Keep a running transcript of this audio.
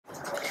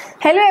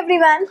Hello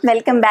everyone,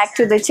 welcome back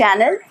to the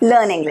channel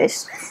Learn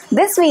English.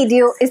 This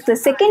video is the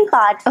second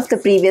part of the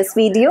previous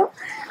video.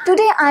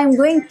 Today I am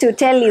going to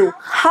tell you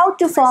how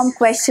to form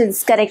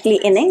questions correctly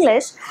in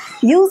English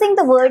using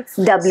the words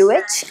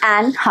WH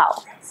and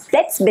how.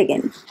 Let's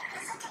begin.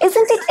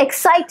 Isn't it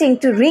exciting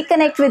to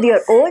reconnect with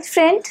your old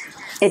friend?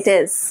 It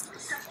is.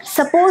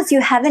 Suppose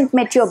you haven't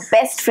met your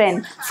best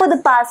friend for the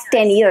past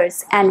 10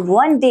 years and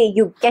one day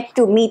you get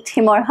to meet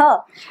him or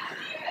her.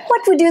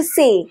 What would you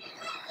say?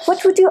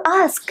 What would you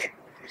ask?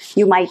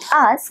 You might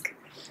ask,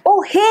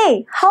 "Oh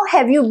hey, how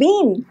have you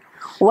been?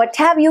 What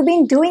have you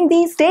been doing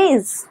these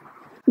days?"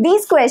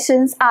 These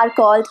questions are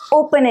called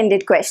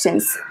open-ended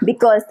questions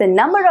because the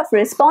number of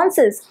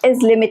responses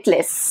is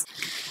limitless.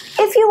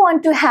 If you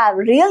want to have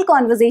real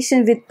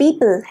conversation with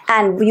people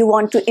and you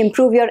want to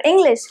improve your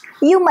English,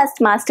 you must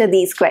master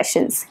these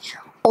questions.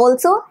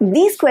 Also,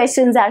 these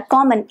questions are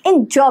common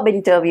in job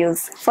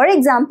interviews. For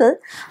example,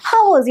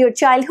 how was your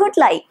childhood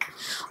like?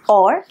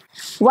 Or,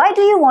 why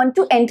do you want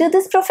to enter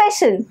this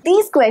profession?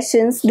 These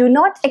questions do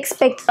not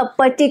expect a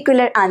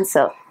particular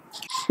answer.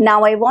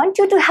 Now I want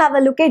you to have a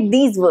look at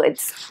these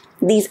words.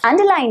 These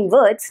underlined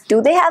words, do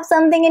they have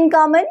something in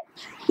common?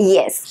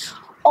 Yes.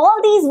 All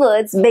these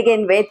words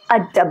begin with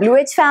a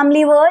WH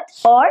family word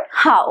or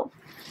how.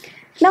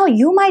 Now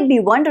you might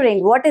be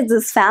wondering, what is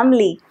this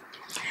family?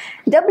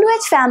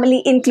 WH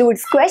family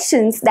includes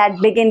questions that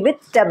begin with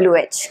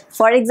WH.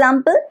 For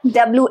example,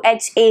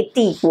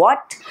 WHAT,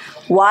 what,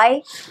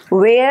 why,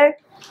 where,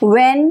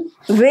 when,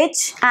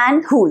 which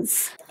and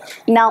whose.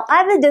 Now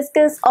I will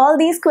discuss all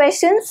these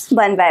questions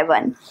one by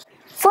one.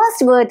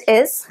 First word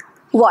is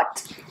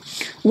what.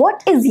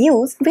 What is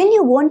used when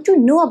you want to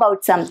know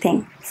about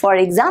something. For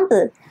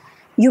example,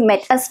 you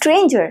met a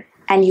stranger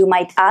and you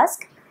might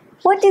ask,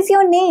 "What is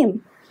your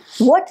name?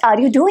 What are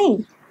you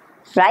doing?"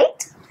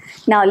 Right?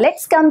 Now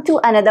let's come to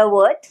another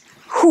word,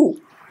 who.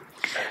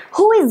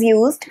 Who is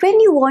used when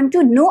you want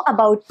to know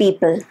about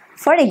people.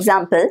 For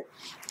example,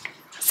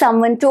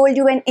 someone told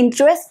you an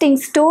interesting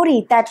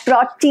story that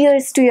brought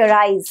tears to your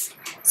eyes.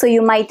 So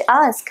you might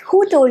ask,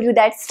 who told you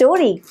that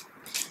story?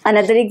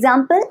 Another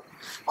example,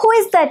 who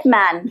is that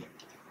man?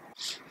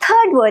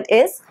 Third word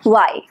is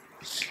why.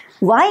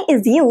 Why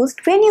is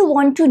used when you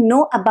want to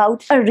know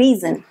about a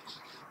reason.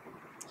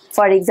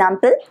 For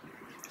example,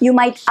 you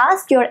might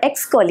ask your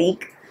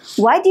ex-colleague,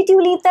 "Why did you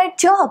leave that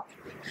job?"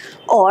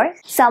 Or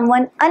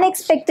someone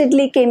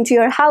unexpectedly came to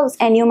your house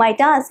and you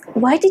might ask,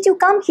 "Why did you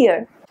come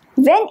here?"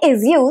 When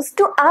is used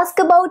to ask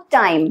about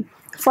time.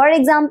 For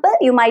example,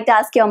 you might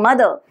ask your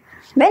mother,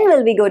 "When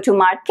will we go to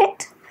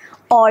market?"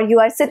 Or you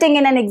are sitting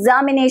in an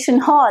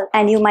examination hall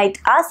and you might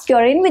ask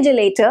your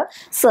invigilator,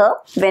 "Sir,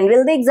 when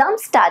will the exam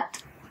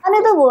start?"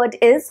 Another word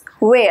is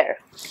where.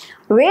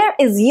 Where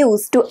is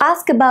used to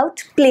ask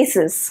about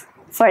places.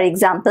 For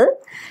example,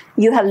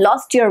 you have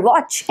lost your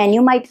watch and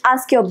you might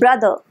ask your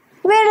brother,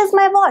 "Where is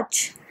my watch?"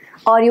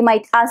 Or you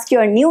might ask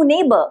your new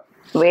neighbor,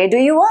 "Where do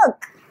you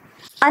work?"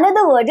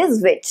 Another word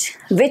is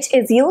which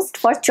is used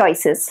for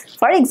choices.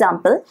 For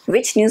example,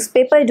 which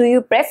newspaper do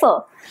you prefer,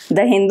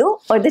 the Hindu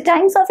or the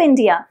Times of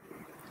India?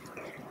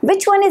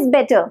 Which one is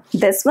better,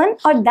 this one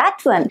or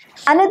that one?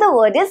 Another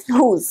word is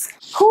whose.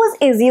 Whose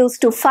is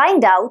used to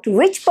find out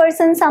which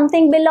person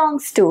something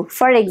belongs to.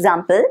 For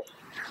example,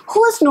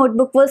 whose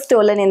notebook was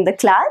stolen in the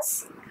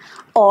class?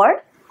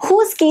 Or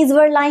whose keys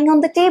were lying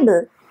on the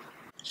table?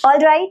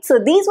 Alright, so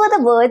these were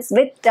the words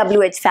with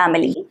WH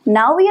family.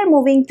 Now we are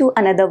moving to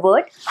another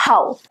word,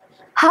 how.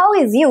 How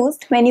is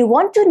used when you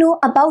want to know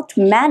about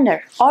manner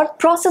or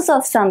process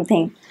of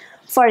something.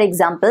 For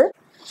example,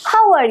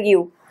 how are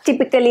you?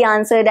 Typically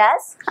answered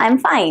as, "I'm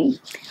fine."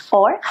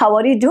 Or, "How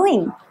are you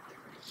doing?"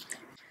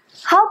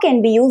 How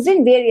can be used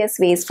in various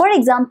ways. For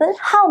example,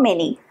 how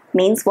many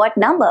means what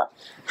number.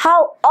 How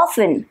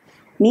often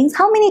means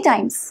how many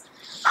times.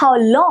 How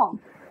long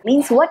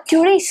means what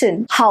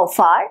duration. How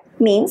far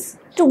means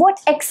to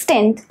what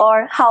extent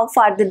or how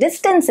far the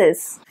distance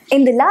is.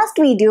 In the last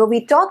video,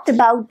 we talked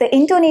about the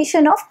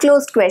intonation of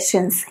closed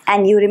questions.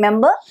 And you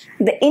remember,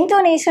 the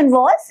intonation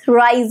was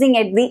rising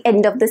at the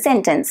end of the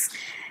sentence.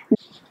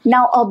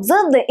 Now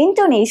observe the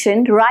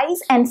intonation,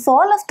 rise and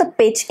fall of the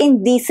pitch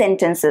in these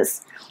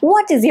sentences.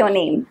 What is your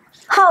name?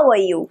 How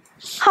are you?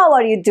 How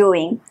are you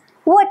doing?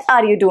 What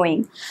are you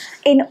doing?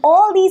 In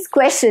all these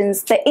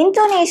questions, the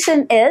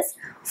intonation is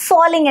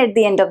falling at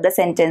the end of the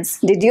sentence.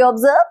 Did you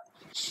observe?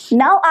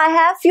 Now I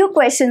have few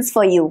questions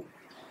for you.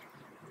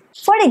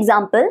 For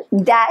example,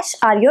 dash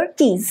are your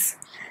keys.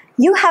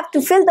 You have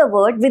to fill the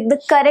word with the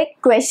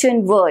correct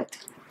question word.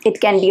 It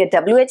can be a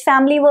WH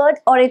family word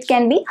or it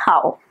can be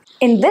how.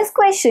 In this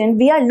question,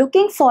 we are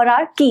looking for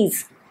our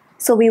keys.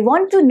 So we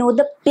want to know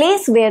the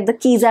place where the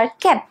keys are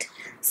kept.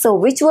 So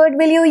which word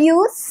will you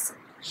use?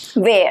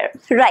 Where.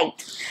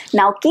 Right.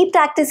 Now keep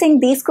practicing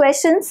these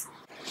questions.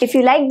 If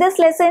you like this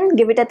lesson,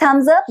 give it a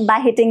thumbs up by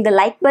hitting the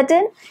like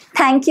button.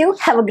 Thank you.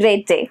 Have a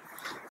great day.